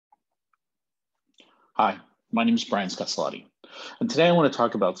Hi, my name is Brian Scassellati, and today I want to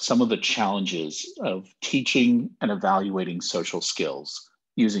talk about some of the challenges of teaching and evaluating social skills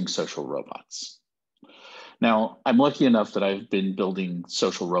using social robots. Now, I'm lucky enough that I've been building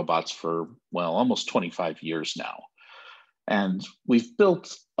social robots for, well, almost 25 years now. And we've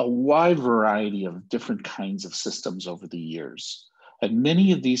built a wide variety of different kinds of systems over the years. And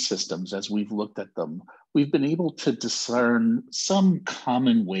many of these systems, as we've looked at them, we've been able to discern some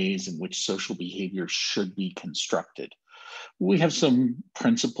common ways in which social behavior should be constructed. We have some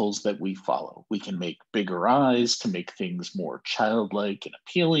principles that we follow. We can make bigger eyes to make things more childlike and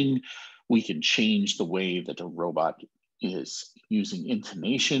appealing. We can change the way that a robot is using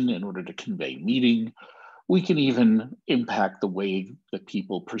intonation in order to convey meaning. We can even impact the way that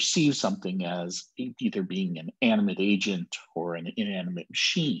people perceive something as either being an animate agent or an inanimate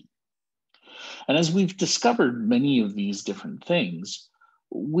machine. And as we've discovered many of these different things,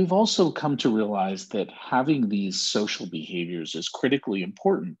 we've also come to realize that having these social behaviors is critically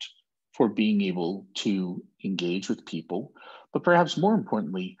important for being able to engage with people, but perhaps more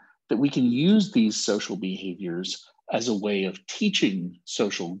importantly, that we can use these social behaviors as a way of teaching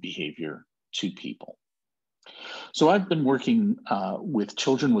social behavior to people. So I've been working with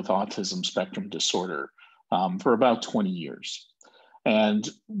children with autism spectrum disorder for about 20 years. And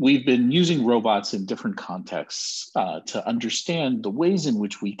we've been using robots in different contexts to understand the ways in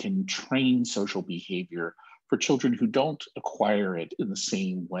which we can train social behavior for children who don't acquire it in the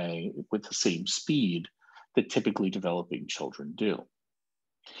same way, with the same speed that typically developing children do.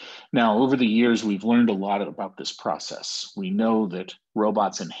 Now, over the years, we've learned a lot about this process. We know that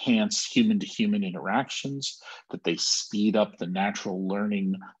robots enhance human to human interactions, that they speed up the natural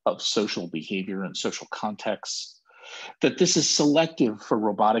learning of social behavior and social contexts, that this is selective for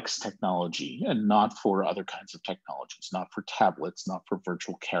robotics technology and not for other kinds of technologies, not for tablets, not for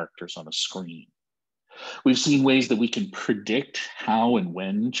virtual characters on a screen. We've seen ways that we can predict how and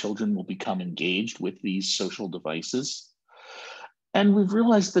when children will become engaged with these social devices. And we've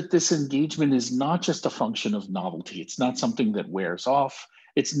realized that this engagement is not just a function of novelty. It's not something that wears off.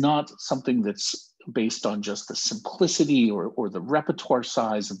 It's not something that's based on just the simplicity or the repertoire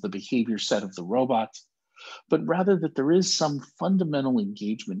size of the behavior set of the robot, but rather that there is some fundamental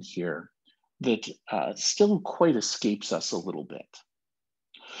engagement here that still quite escapes us a little bit.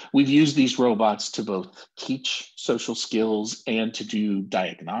 We've used these robots to both teach social skills and to do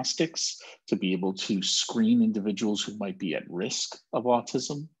diagnostics, to be able to screen individuals who might be at risk of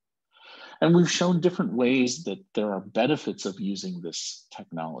autism. And we've shown different ways that there are benefits of using this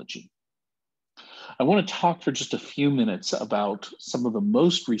technology. I want to talk for just a few minutes about some of the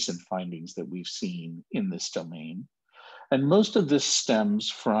most recent findings that we've seen in this domain. And most of this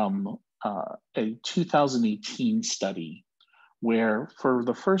stems from a 2018 study where, for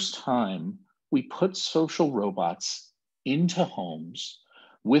the first time, we put social robots into homes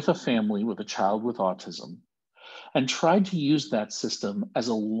with a family with a child with autism and tried to use that system as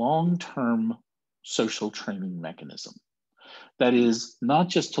a long-term social training mechanism. That is, not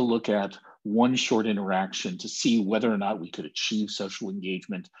just to look at one short interaction to see whether or not we could achieve social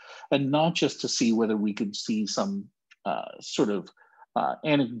engagement, and not just to see whether we could see some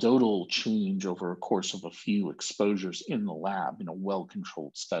anecdotal change over a course of a few exposures in the lab in a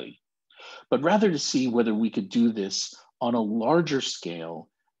well-controlled study, but rather to see whether we could do this on a larger scale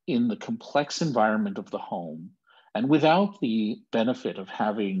in the complex environment of the home and without the benefit of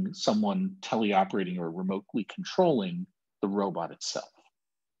having someone teleoperating or remotely controlling the robot itself.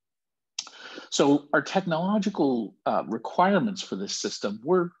 So our technological requirements for this system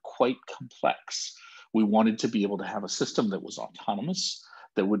were quite complex. We wanted to be able to have a system that was autonomous,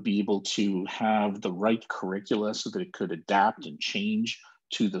 that would be able to have the right curricula so that it could adapt and change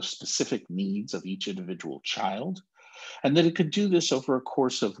to the specific needs of each individual child, and that it could do this over a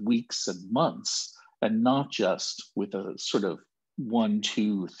course of weeks and months, and not just with a sort of 1,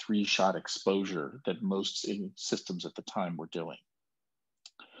 2, 3 shot exposure that most systems at the time were doing.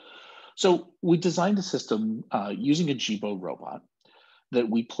 So we designed a system using a Jibo robot that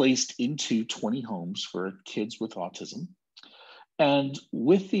we placed into 20 homes for kids with autism. And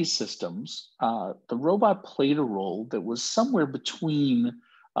with these systems, the robot played a role that was somewhere between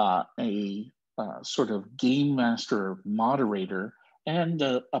a sort of game master moderator and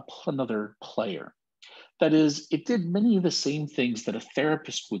another player. That is, it did many of the same things that a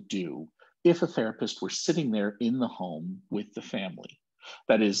therapist would do if a therapist were sitting there in the home with the family.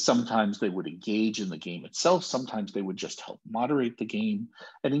 That is, sometimes they would engage in the game itself, sometimes they would just help moderate the game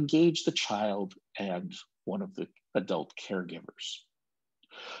and engage the child and one of the adult caregivers.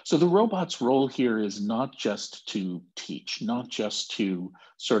 So the robot's role here is not just to teach, not just to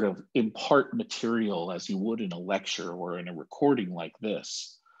sort of impart material as you would in a lecture or in a recording like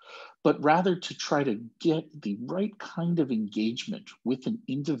this, but rather to try to get the right kind of engagement with an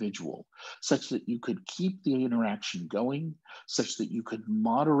individual such that you could keep the interaction going, such that you could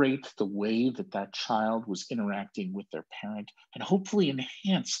moderate the way that that child was interacting with their parent, and hopefully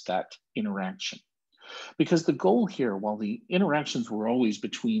enhance that interaction. Because the goal here, while the interactions were always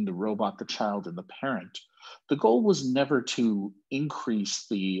between the robot, the child, and the parent, the goal was never to increase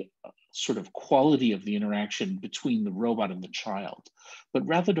the sort of quality of the interaction between the robot and the child, but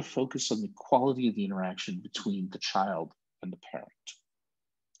rather to focus on the quality of the interaction between the child and the parent.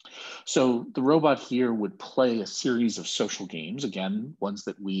 So the robot here would play a series of social games, again, ones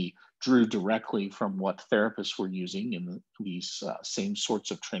that we drew directly from what therapists were using in these same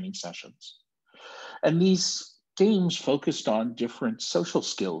sorts of training sessions. And these games focused on different social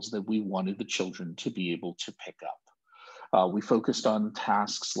skills that we wanted the children to be able to pick up. We focused on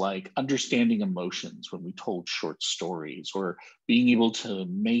tasks like understanding emotions when we told short stories, or being able to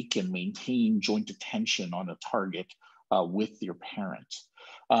make and maintain joint attention on a target with your parent.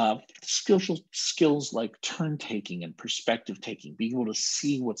 Skills like turn taking and perspective taking, being able to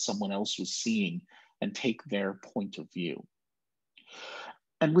see what someone else was seeing and take their point of view.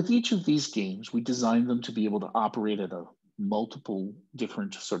 And with each of these games, we designed them to be able to operate at a multiple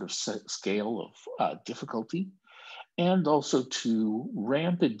different sort of scale of difficulty, and also to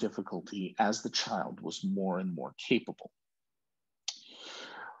ramp in difficulty as the child was more and more capable.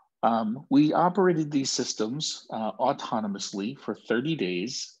 We operated these systems autonomously for 30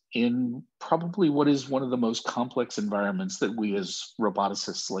 days in probably what is one of the most complex environments that we as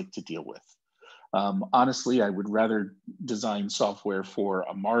roboticists like to deal with. Honestly, I would rather design software for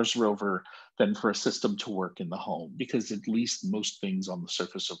a Mars rover than for a system to work in the home, because at least most things on the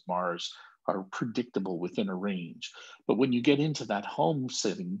surface of Mars are predictable within a range. But when you get into that home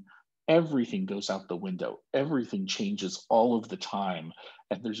setting, everything goes out the window. Everything changes all of the time,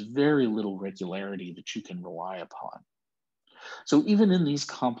 and there's very little regularity that you can rely upon. So even in these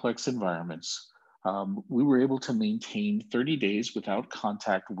complex environments, we were able to maintain 30 days without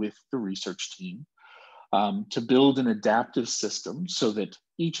contact with the research team, to build an adaptive system so that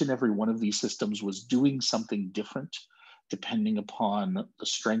each and every one of these systems was doing something different depending upon the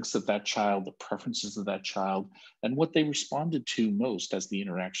strengths of that child, the preferences of that child, and what they responded to most as the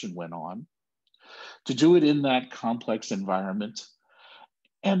interaction went on. To do it in that complex environment,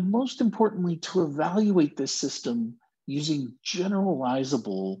 and most importantly, to evaluate this system using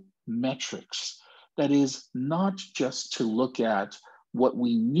generalizable metrics. That is, not just to look at what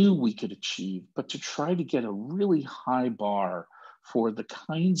we knew we could achieve, but to try to get a really high bar for the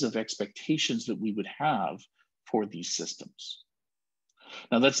kinds of expectations that we would have for these systems.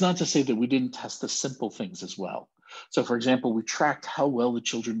 Now, that's not to say that we didn't test the simple things as well. So, for example, we tracked how well the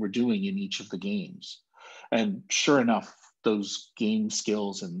children were doing in each of the games. And sure enough, those game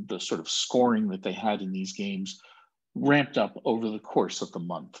skills and the sort of scoring that they had in these games ramped up over the course of the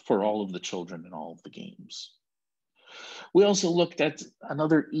month for all of the children in all of the games. We also looked at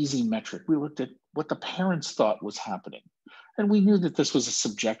another easy metric. We looked at what the parents thought was happening. And we knew that this was a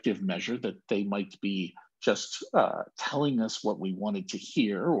subjective measure, that they might be just telling us what we wanted to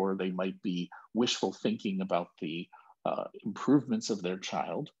hear, or they might be wishful thinking about the improvements of their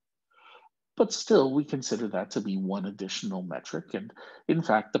child. But still, we consider that to be one additional metric. And in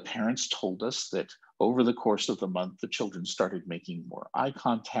fact, the parents told us that over the course of the month, the children started making more eye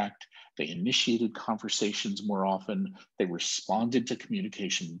contact. They initiated conversations more often. They responded to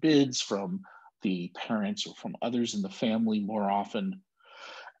communication bids from the parents or from others in the family more often.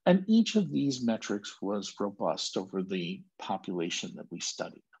 And each of these metrics was robust over the population that we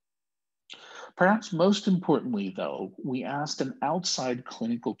studied. Perhaps most importantly, though, we asked an outside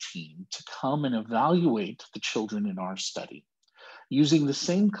clinical team to come and evaluate the children in our study using the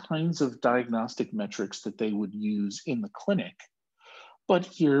same kinds of diagnostic metrics that they would use in the clinic, but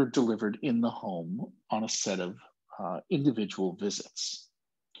here delivered in the home on a set of individual visits.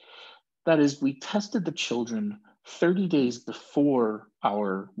 That is, we tested the children 30 days before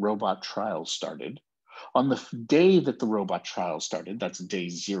our robot trial started. On the day that the robot trial started, that's day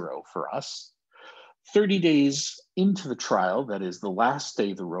 0 for us, 30 days into the trial, that is the last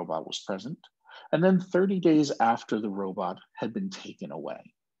day the robot was present, and then 30 days after the robot had been taken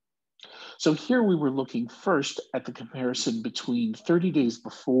away. So here we were looking first at the comparison between 30 days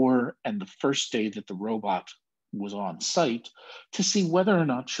before and the first day that the robot was on site, to see whether or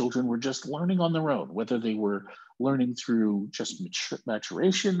not children were just learning on their own, whether they were learning through just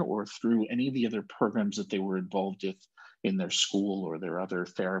maturation or through any of the other programs that they were involved with in their school or their other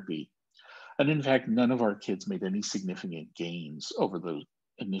therapy. And in fact, none of our kids made any significant gains over the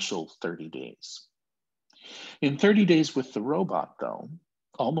initial 30 days. In 30 days with the robot, though,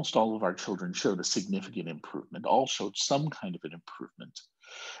 almost all of our children showed a significant improvement, all showed some kind of an improvement.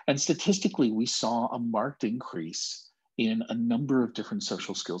 And statistically, we saw a marked increase in a number of different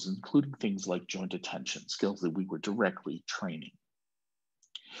social skills, including things like joint attention, skills that we were directly training.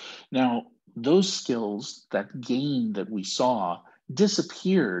 Now, those skills, that gain that we saw,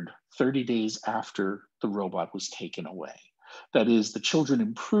 disappeared 30 days after the robot was taken away. That is, the children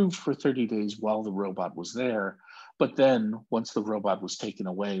improved for 30 days while the robot was there, but then once the robot was taken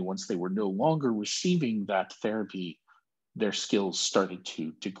away, once they were no longer receiving that therapy, their skills started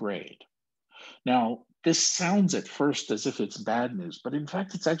to degrade. Now, this sounds at first as if it's bad news, but in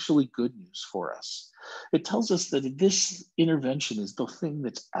fact, it's actually good news for us. It tells us that this intervention is the thing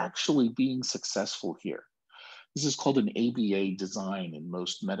that's actually being successful here. This is called an ABA design in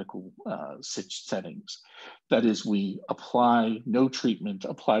most medical settings. That is, we apply no treatment,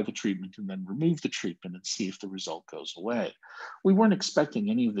 apply the treatment, and then remove the treatment and see if the result goes away. We weren't expecting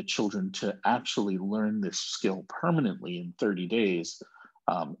any of the children to actually learn this skill permanently in 30 days.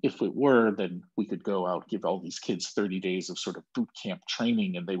 If it were, then we could go out, give all these kids 30 days of sort of boot camp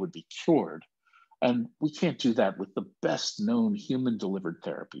training and they would be cured. And we can't do that with the best known human delivered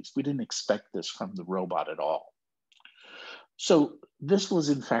therapies. We didn't expect this from the robot at all. So this was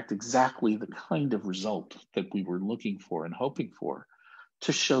in fact exactly the kind of result that we were looking for and hoping for,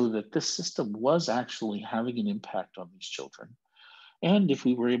 to show that this system was actually having an impact on these children. And if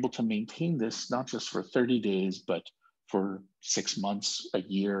we were able to maintain this, not just for 30 days, but for 6 months, a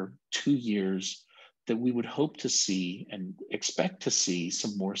year, 2 years, that we would hope to see and expect to see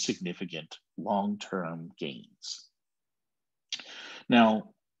some more significant long-term gains. Now,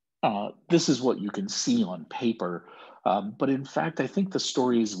 this is what you can see on paper, but in fact, I think the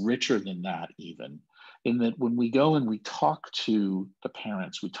story is richer than that even, in that when we go and we talk to the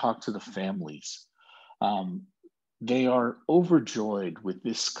parents, we talk to the families, they are overjoyed with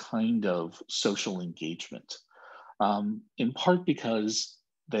this kind of social engagement, in part because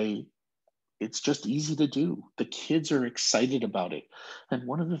it's just easy to do. The kids are excited about it. And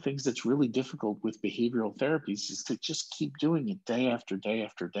one of the things that's really difficult with behavioral therapies is to just keep doing it day after day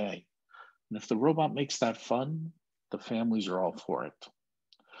after day. And if the robot makes that fun, the families are all for it.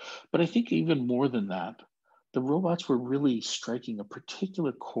 But I think even more than that, the robots were really striking a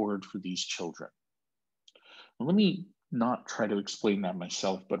particular chord for these children. And let me not try to explain that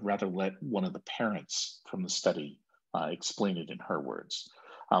myself, but rather let one of the parents from the study explain it in her words.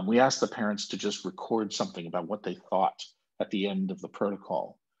 We asked the parents to just record something about what they thought at the end of the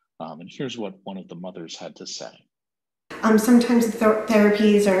protocol. And here's what one of the mothers had to say. Sometimes the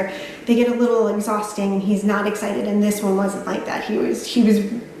therapies they get a little exhausting and he's not excited, and this one wasn't like that. He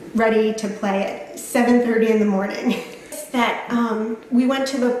was ready to play at 7:30 in the morning. That we went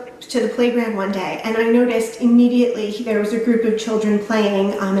to the playground one day, and I noticed immediately there was a group of children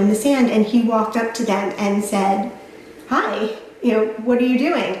playing in the sand, and he walked up to them and said, "Hi, what are you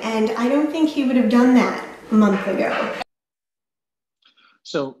doing?" And I don't think he would have done that a month ago.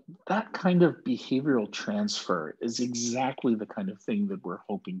 So that kind of behavioral transfer is exactly the kind of thing that we're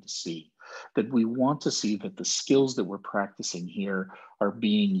hoping to see, that we want to see that the skills that we're practicing here are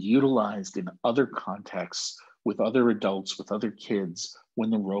being utilized in other contexts with other adults, with other kids,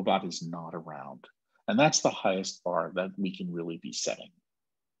 when the robot is not around. And that's the highest bar that we can really be setting.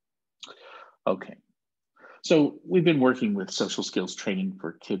 Okay. So we've been working with social skills training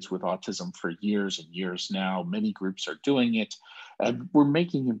for kids with autism for years and years now. Many groups are doing it, and we're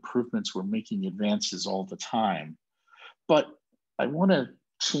making improvements, we're making advances all the time. But I want to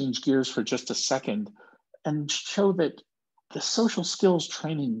change gears for just a second and show that the social skills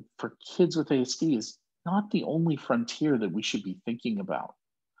training for kids with ASD is not the only frontier that we should be thinking about.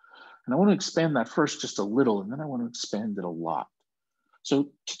 And I want to expand that first just a little, and then I want to expand it a lot.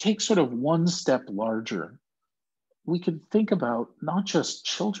 So to take sort of one step larger, we could think about not just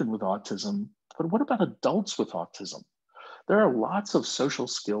children with autism, but what about adults with autism? There are lots of social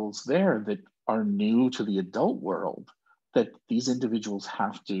skills there that are new to the adult world that these individuals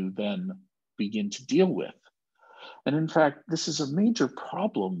have to then begin to deal with. And in fact, this is a major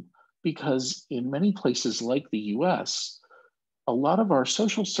problem because in many places like the US, a lot of our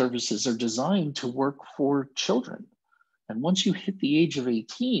social services are designed to work for children. And once you hit the age of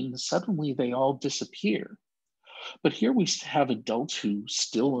 18, suddenly they all disappear. But here we have adults who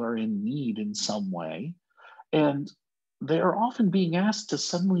still are in need in some way, and they are often being asked to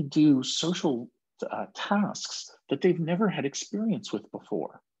suddenly do social tasks that they've never had experience with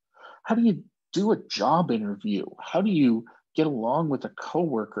before. How do you do a job interview? How do you get along with a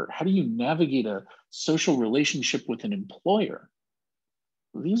coworker? How do you navigate a social relationship with an employer?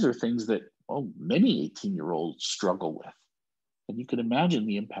 These are things that, well, many 18-year-olds struggle with. And you can imagine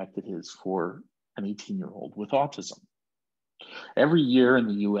the impact it is for an 18-year-old with autism. Every year in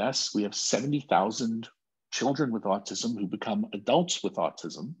the US, we have 70,000 children with autism who become adults with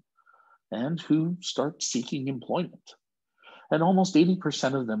autism and who start seeking employment. And almost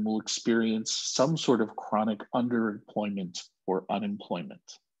 80% of them will experience some sort of chronic underemployment or unemployment.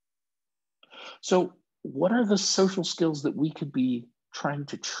 So, what are the social skills that we could be trying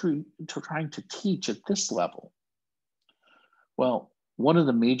to teach at this level? Well, one of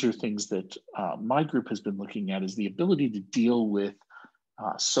the major things that my group has been looking at is the ability to deal with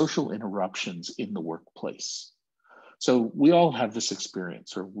social interruptions in the workplace. So we all have this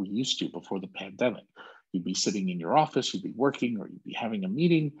experience, or we used to before the pandemic. You'd be sitting in your office, you'd be working, or you'd be having a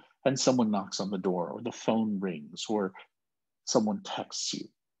meeting, and someone knocks on the door, or the phone rings, or someone texts you.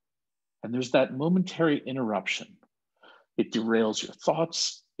 And there's that momentary interruption. It derails your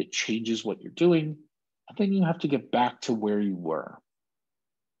thoughts, it changes what you're doing, and then you have to get back to where you were.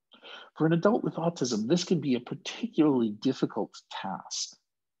 For an adult with autism, this can be a particularly difficult task.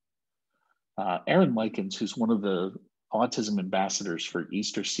 Aaron Likens, who's one of the autism ambassadors for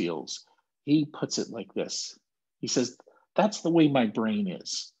Easter Seals, he puts it like this. He says, "That's the way my brain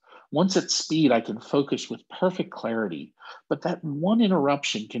is. Once at speed, I can focus with perfect clarity, but that one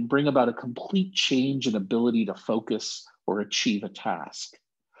interruption can bring about a complete change in ability to focus or achieve a task.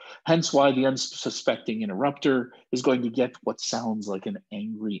 Hence why the unsuspecting interrupter is going to get what sounds like an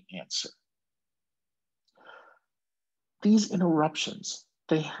angry answer." These interruptions,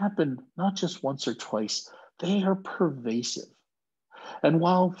 they happen not just once or twice, they are pervasive. And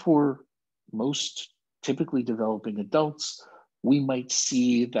while for most typically developing adults, we might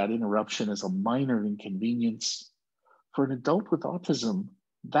see that interruption as a minor inconvenience, for an adult with autism,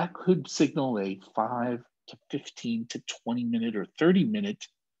 that could signal a 5 to 15 to 20-minute or 30-minute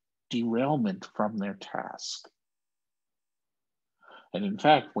derailment from their task. And in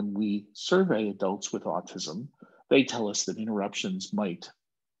fact, when we survey adults with autism, they tell us that interruptions might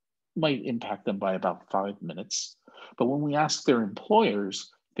impact them by about 5 minutes. But when we ask their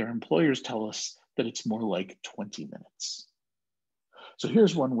employers tell us that it's more like 20 minutes. So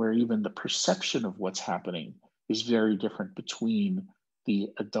here's one where even the perception of what's happening is very different between the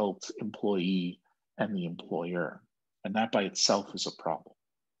adult employee and the employer. And that by itself is a problem.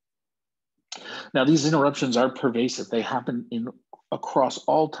 Now, these interruptions are pervasive. They happen across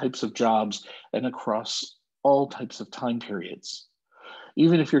all types of jobs and across all types of time periods.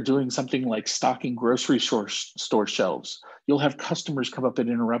 Even if you're doing something like stocking grocery store shelves, you'll have customers come up and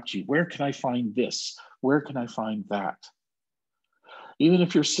interrupt you. Where can I find this? Where can I find that? Even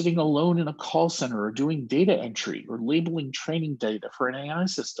if you're sitting alone in a call center or doing data entry or labeling training data for an AI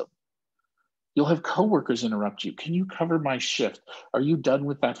system, you'll have coworkers interrupt you. Can you cover my shift? Are you done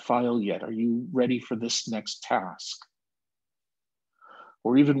with that file yet? Are you ready for this next task?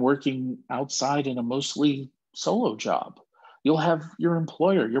 Or even working outside in a mostly solo job, you'll have your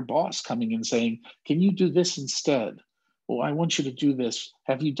employer, your boss coming in saying, can you do this instead? Well, I want you to do this.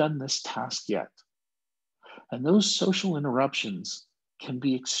 Have you done this task yet? And those social interruptions can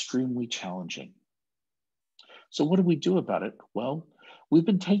be extremely challenging. So what do we do about it? Well, we've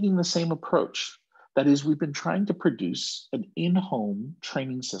been taking the same approach. That is, we've been trying to produce an in-home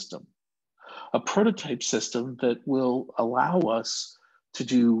training system, a prototype system that will allow us to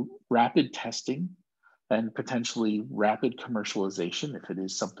do rapid testing and potentially rapid commercialization if it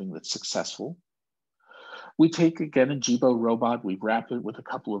is something that's successful. We take, again, a Jibo robot, we wrap it with a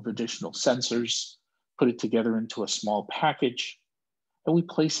couple of additional sensors, put it together into a small package, and we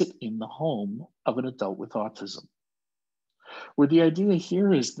place it in the home of an adult with autism. Where the idea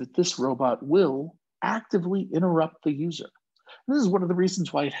here is that this robot will actively interrupt the user. And this is one of the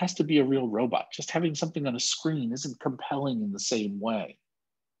reasons why it has to be a real robot. Just having something on a screen isn't compelling in the same way.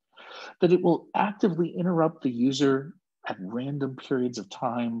 That it will actively interrupt the user at random periods of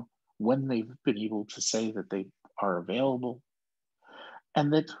time when they've been able to say that they are available,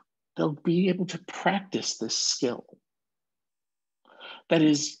 and that they'll be able to practice this skill. That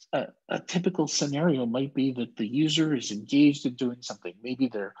is, a typical scenario might be that the user is engaged in doing something. Maybe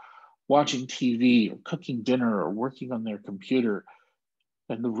they're watching TV or cooking dinner or working on their computer,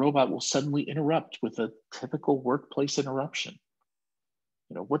 and the robot will suddenly interrupt with a typical workplace interruption.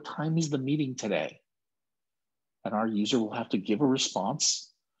 You know, what time is the meeting today? And our user will have to give a response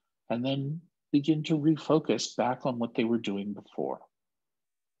and then begin to refocus back on what they were doing before.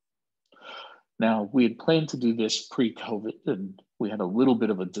 Now, we had planned to do this pre-COVID, and we had a little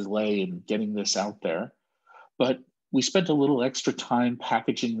bit of a delay in getting this out there, but we spent a little extra time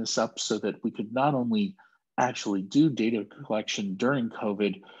packaging this up so that we could not only actually do data collection during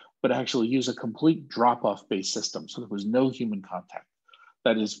COVID, but actually use a complete drop-off based system. So there was no human contact.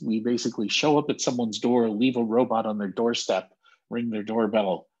 That is, we basically show up at someone's door, leave a robot on their doorstep, ring their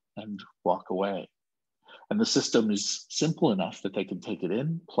doorbell, and walk away. And the system is simple enough that they can take it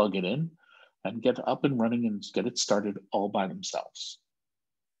in, plug it in, and get up and running and get it started all by themselves.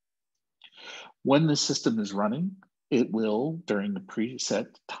 When the system is running, it will, during the preset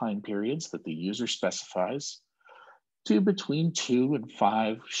time periods that the user specifies, do between 2 and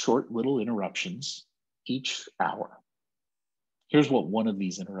 5 short little interruptions each hour. Here's what one of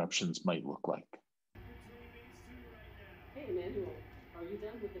these interruptions might look like. Hey, Emmanuel, are you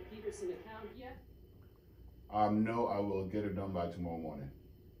done with the Peterson account yet? No, I will get it done by tomorrow morning.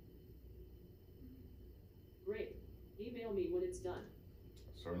 Great. Email me when it's done.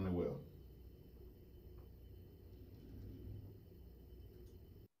 Certainly will.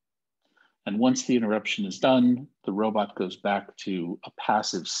 And once the interruption is done, the robot goes back to a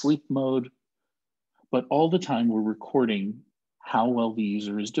passive sleep mode. But all the time we're recording how well the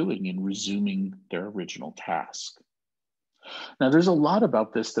user is doing in resuming their original task. Now, there's a lot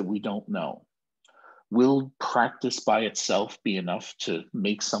about this that we don't know. Will practice by itself be enough to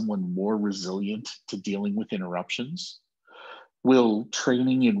make someone more resilient to dealing with interruptions? Will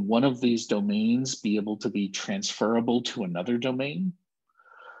training in one of these domains be able to be transferable to another domain?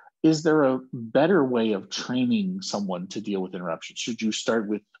 Is there a better way of training someone to deal with interruptions? Should you start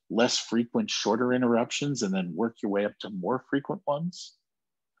with less frequent, shorter interruptions and then work your way up to more frequent ones?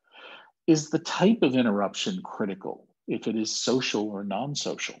 Is the type of interruption critical, if it is social or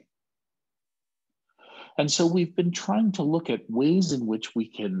non-social? And so we've been trying to look at ways in which we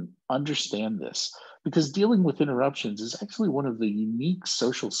can understand this, because dealing with interruptions is actually one of the unique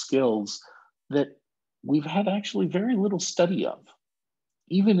social skills that we've had actually very little study of.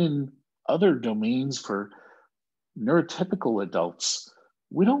 Even in other domains for neurotypical adults,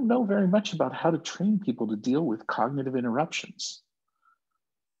 we don't know very much about how to train people to deal with cognitive interruptions.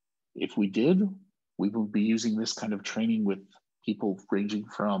 If we did, we would be using this kind of training with people ranging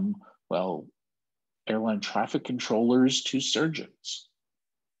from, well, airline traffic controllers to surgeons.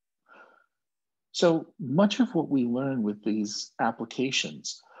 So much of what we learn with these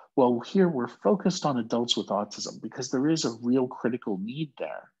applications, well, here we're focused on adults with autism because there is a real critical need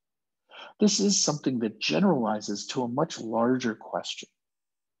there. This is something that generalizes to a much larger question.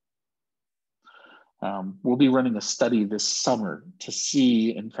 We'll be running a study this summer to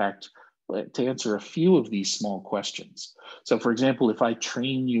see, in fact, to answer a few of these small questions. So for example, if I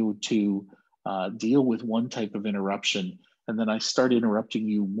train you to deal with one type of interruption, and then I start interrupting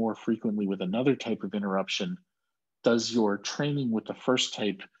you more frequently with another type of interruption, does your training with the first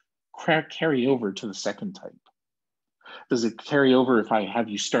type carry over to the second type? Does it carry over if I have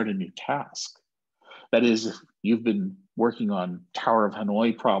you start a new task? That is, if you've been working on Tower of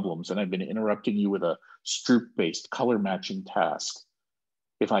Hanoi problems and I've been interrupting you with a Stroop-based color matching task,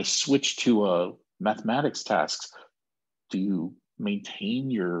 if I switch to a mathematics task, do you maintain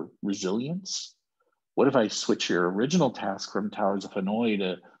your resilience? What if I switch your original task from Towers of Hanoi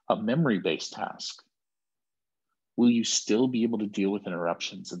to a memory-based task? Will you still be able to deal with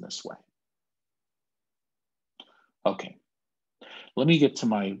interruptions in this way? Okay, let me get to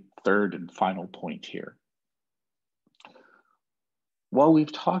my third and final point here. While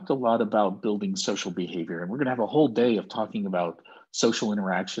we've talked a lot about building social behavior, and we're going to have a whole day of talking about social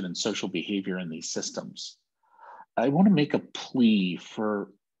interaction and social behavior in these systems, I want to make a plea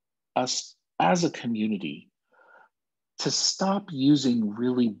for us as a community to stop using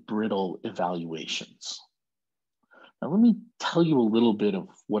really brittle evaluations. Now, let me tell you a little bit of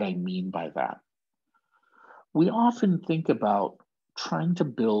what I mean by that. We often think about trying to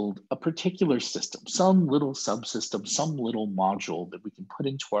build a particular system, some little subsystem, some little module that we can put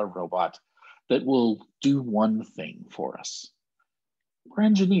into our robot that will do one thing for us. We're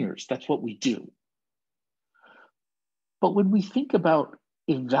engineers, that's what we do. But when we think about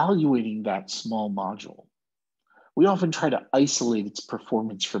evaluating that small module, we often try to isolate its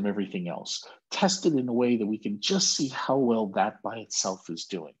performance from everything else, test it in a way that we can just see how well that by itself is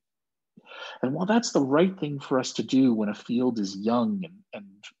doing. And while that's the right thing for us to do when a field is young and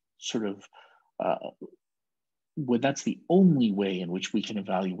sort of, when that's the only way in which we can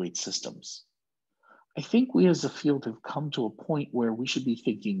evaluate systems, I think we as a field have come to a point where we should be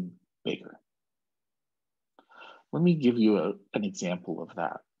thinking bigger. Let me give you an example of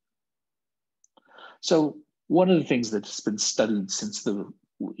that. So one of the things that's been studied since the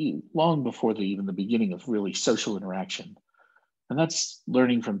long before even the beginning of really social interaction, and that's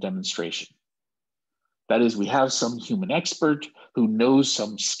learning from demonstration. That is, we have some human expert who knows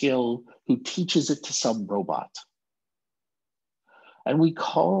some skill, who teaches it to some robot. And we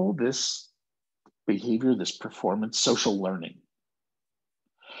call this behavior, this performance, social learning.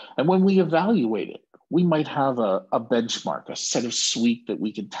 And when we evaluate it, we might have a benchmark, a set of suite that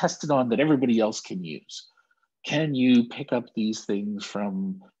we can test it on that everybody else can use. Can you pick up these things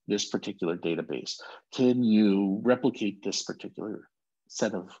from this particular database? Can you replicate this particular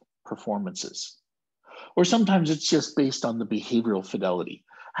set of performances? Or sometimes it's just based on the behavioral fidelity.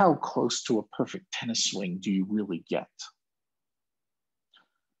 How close to a perfect tennis swing do you really get?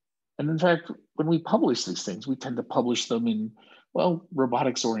 And in fact, when we publish these things, we tend to publish them in, well,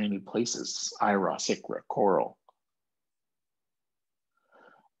 robotics-oriented places, ICRA, Coral.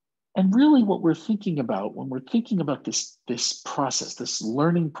 And really what we're thinking about when we're thinking about this process, this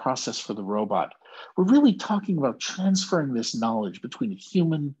learning process for the robot, we're really talking about transferring this knowledge between a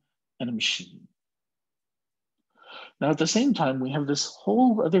human and a machine. Now, at the same time, we have this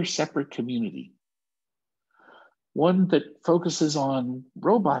whole other separate community, one that focuses on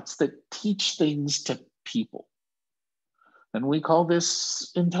robots that teach things to people. And we call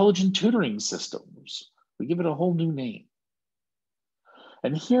this intelligent tutoring systems. We give it a whole new name.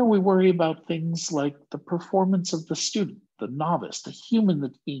 And here we worry about things like the performance of the student, the novice, the human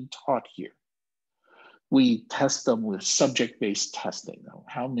that's being taught here. We test them with subject-based testing.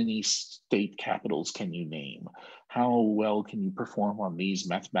 How many state capitals can you name? How well can you perform on these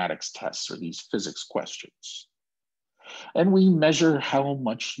mathematics tests or these physics questions? And we measure how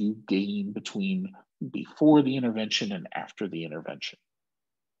much you gain between before the intervention and after the intervention.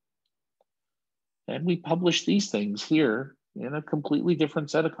 And we publish these things here in a completely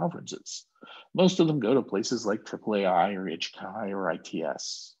different set of conferences. Most of them go to places like AAAI or ICRA or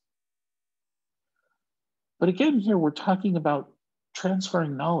ITS. But again, here we're talking about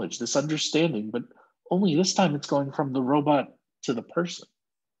transferring knowledge, this understanding, but only this time it's going from the robot to the person.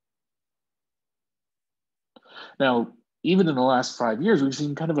 Now, even in the last 5 years, we've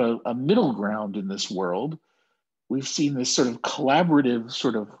seen kind of a middle ground in this world. We've seen this sort of collaborative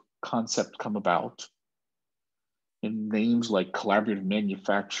sort of concept come about in names like collaborative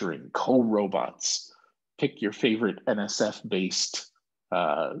manufacturing, co-robots. Pick your favorite NSF-based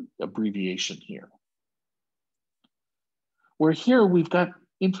abbreviation here. Where here we've got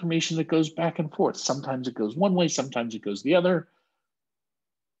information that goes back and forth. Sometimes it goes one way, sometimes it goes the other.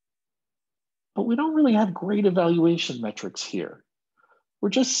 But we don't really have great evaluation metrics here. We're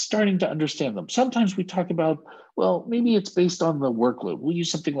just starting to understand them. Sometimes we talk about, well, maybe it's based on the workload. We'll use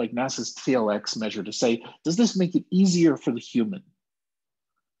something like NASA's TLX measure to say, does this make it easier for the human?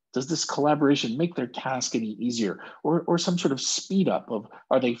 Does this collaboration make their task any easier? Or some sort of speed up of,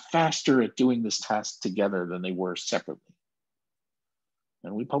 are they faster at doing this task together than they were separately?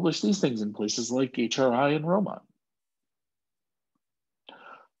 And we publish these things in places like HRI and Roma.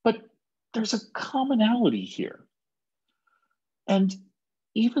 But there's a commonality here. And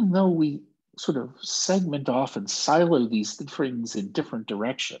even though we sort of segment off and silo these things in different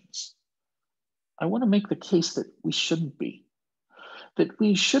directions, I want to make the case that we shouldn't be. That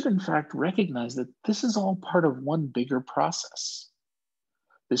we should, in fact, recognize that this is all part of one bigger process.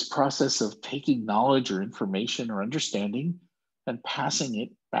 This process of taking knowledge or information or understanding and passing it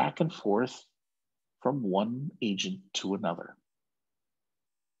back and forth from one agent to another.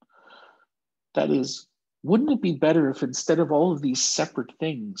 That is, wouldn't it be better if instead of all of these separate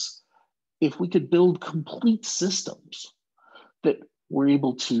things, if we could build complete systems that were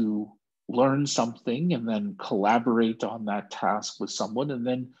able to learn something and then collaborate on that task with someone and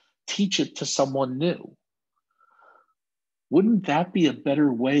then teach it to someone new? Wouldn't that be a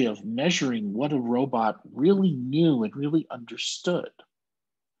better way of measuring what a robot really knew and really understood?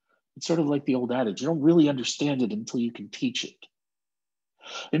 It's sort of like the old adage, you don't really understand it until you can teach it.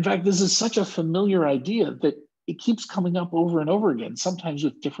 In fact, this is such a familiar idea that it keeps coming up over and over again, sometimes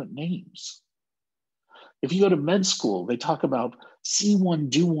with different names. If you go to med school, they talk about see one,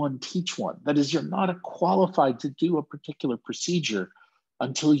 do one, teach one. That is, you're not qualified to do a particular procedure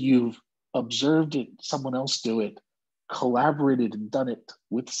until you've observed it, someone else do it, collaborated and done it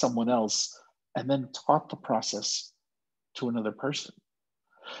with someone else, and then taught the process to another person.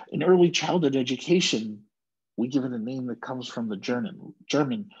 In early childhood education, we give it a name that comes from the German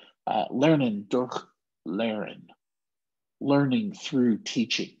lernen durch lehren, learning through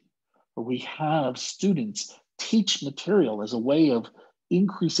teaching, where we have students teach material as a way of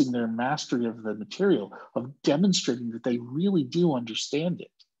increasing their mastery of the material, of demonstrating that they really do understand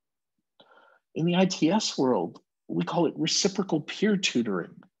it. In the ITS world, We call it reciprocal peer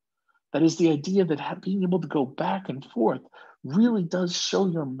tutoring. That is the idea that being able to go back and forth really does show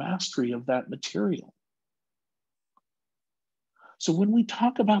your mastery of that material. So when we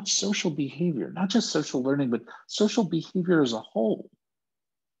talk about social behavior, not just social learning, but social behavior as a whole,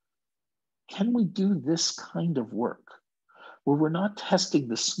 can we do this kind of work where we're not testing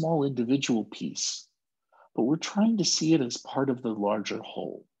the small individual piece, but we're trying to see it as part of the larger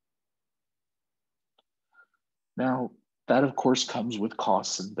whole? Now, that of course comes with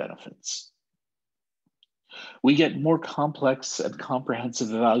costs and benefits. We get more complex and comprehensive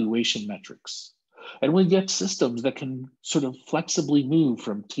evaluation metrics, and we get systems that can sort of flexibly move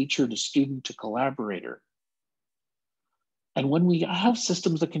from teacher to student to collaborator. And when we have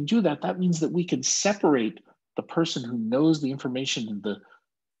systems that can do that, that means that we can separate the person who knows the information and the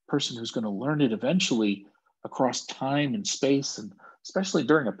person who's going to learn it eventually across time and space, and especially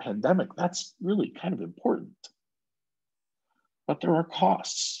during a pandemic, that's really kind of important. But there are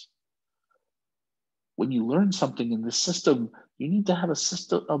costs. When you learn something in the system, you need to have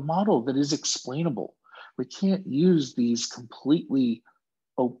a model that is explainable. We can't use these completely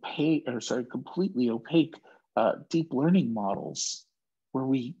opaque deep learning models where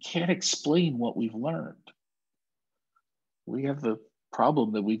we can't explain what we've learned. We have the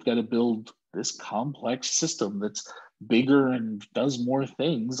problem that we've got to build this complex system that's bigger and does more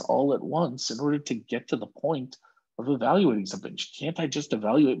things all at once in order to get to the point of evaluating something. Can't I just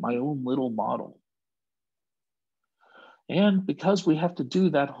evaluate my own little model? And because we have to do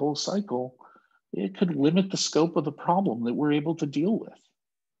that whole cycle, it could limit the scope of the problem that we're able to deal with.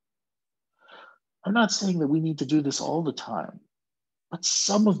 I'm not saying that we need to do this all the time, but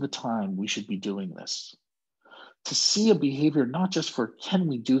some of the time we should be doing this. To see a behavior, not just for can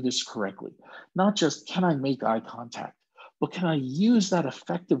we do this correctly, not just can I make eye contact, but can I use that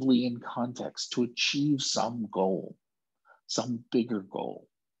effectively in context to achieve some goal, some bigger goal?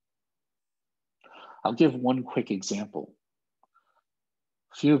 I'll give one quick example.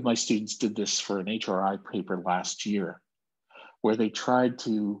 A few of my students did this for an HRI paper last year, where they tried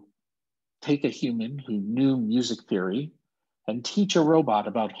to take a human who knew music theory and teach a robot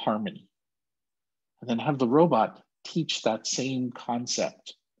about harmony, and then have the robot teach that same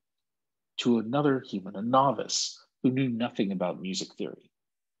concept to another human, a novice, who knew nothing about music theory.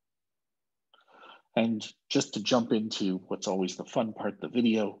 And just to jump into what's always the fun part of the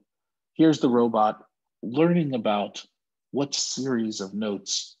video, here's the robot learning about what series of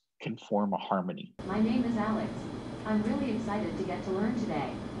notes can form a harmony. My name is Alex. I'm really excited to get to learn today.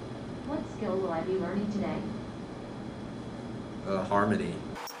 What skill will I be learning today? Harmony.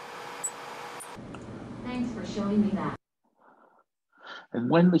 Thanks for showing me that. And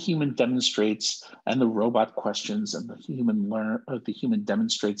when the human demonstrates and the robot questions and the human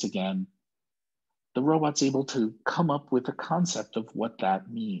demonstrates again, the robot's able to come up with a concept of what that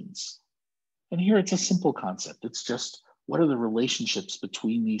means. And here it's a simple concept. It's just, what are the relationships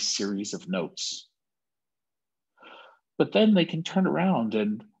between these series of notes? But then they can turn around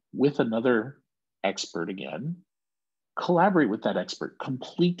and, with another expert again, collaborate with that expert,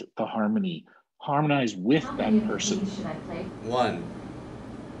 complete the harmony, harmonize with that person. How many should I play? 1.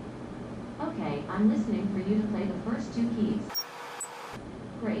 Okay, I'm listening for you to play the first 2 keys.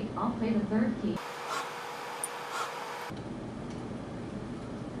 Great, I'll play the 3rd key.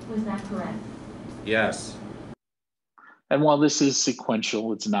 Was that correct? Yes. And while this is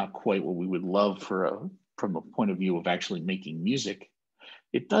sequential, it's not quite what we would love from a point of view of actually making music.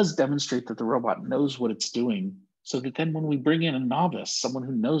 It does demonstrate that the robot knows what it's doing, so that then when we bring in a novice, someone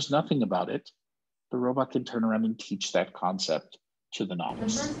who knows nothing about it, the robot can turn around and teach that concept to the The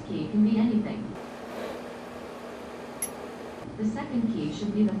novice. first key can be anything. The second key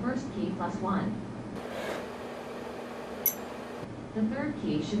should be the first key plus 1. The third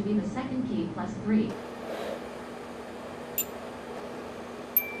key should be the second key plus 3.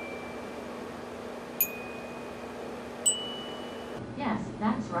 Yes,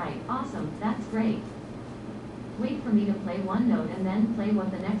 that's right. Awesome, that's great. Wait for me to play one note and then play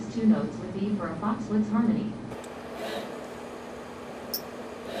what the next 2 notes would be for a Foxwoods harmony.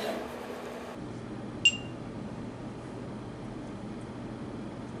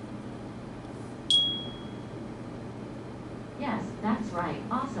 Yes, that's right.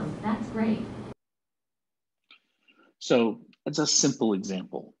 Awesome, that's great. So it's a simple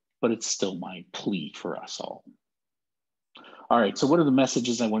example, but it's still my plea for us all. All right, so what are the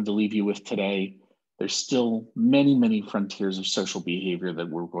messages I wanted to leave you with today? There's still many, many frontiers of social behavior that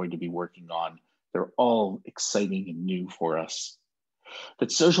we're going to be working on. They're all exciting and new for us.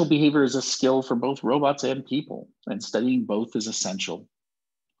 That social behavior is a skill for both robots and people, and studying both is essential.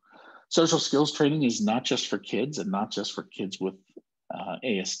 Social skills training is not just for kids and not just for kids with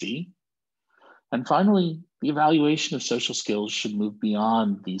ASD. And finally, the evaluation of social skills should move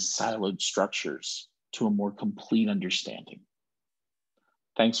beyond these siloed structures to a more complete understanding.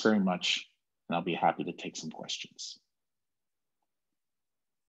 Thanks very much, and I'll be happy to take some questions.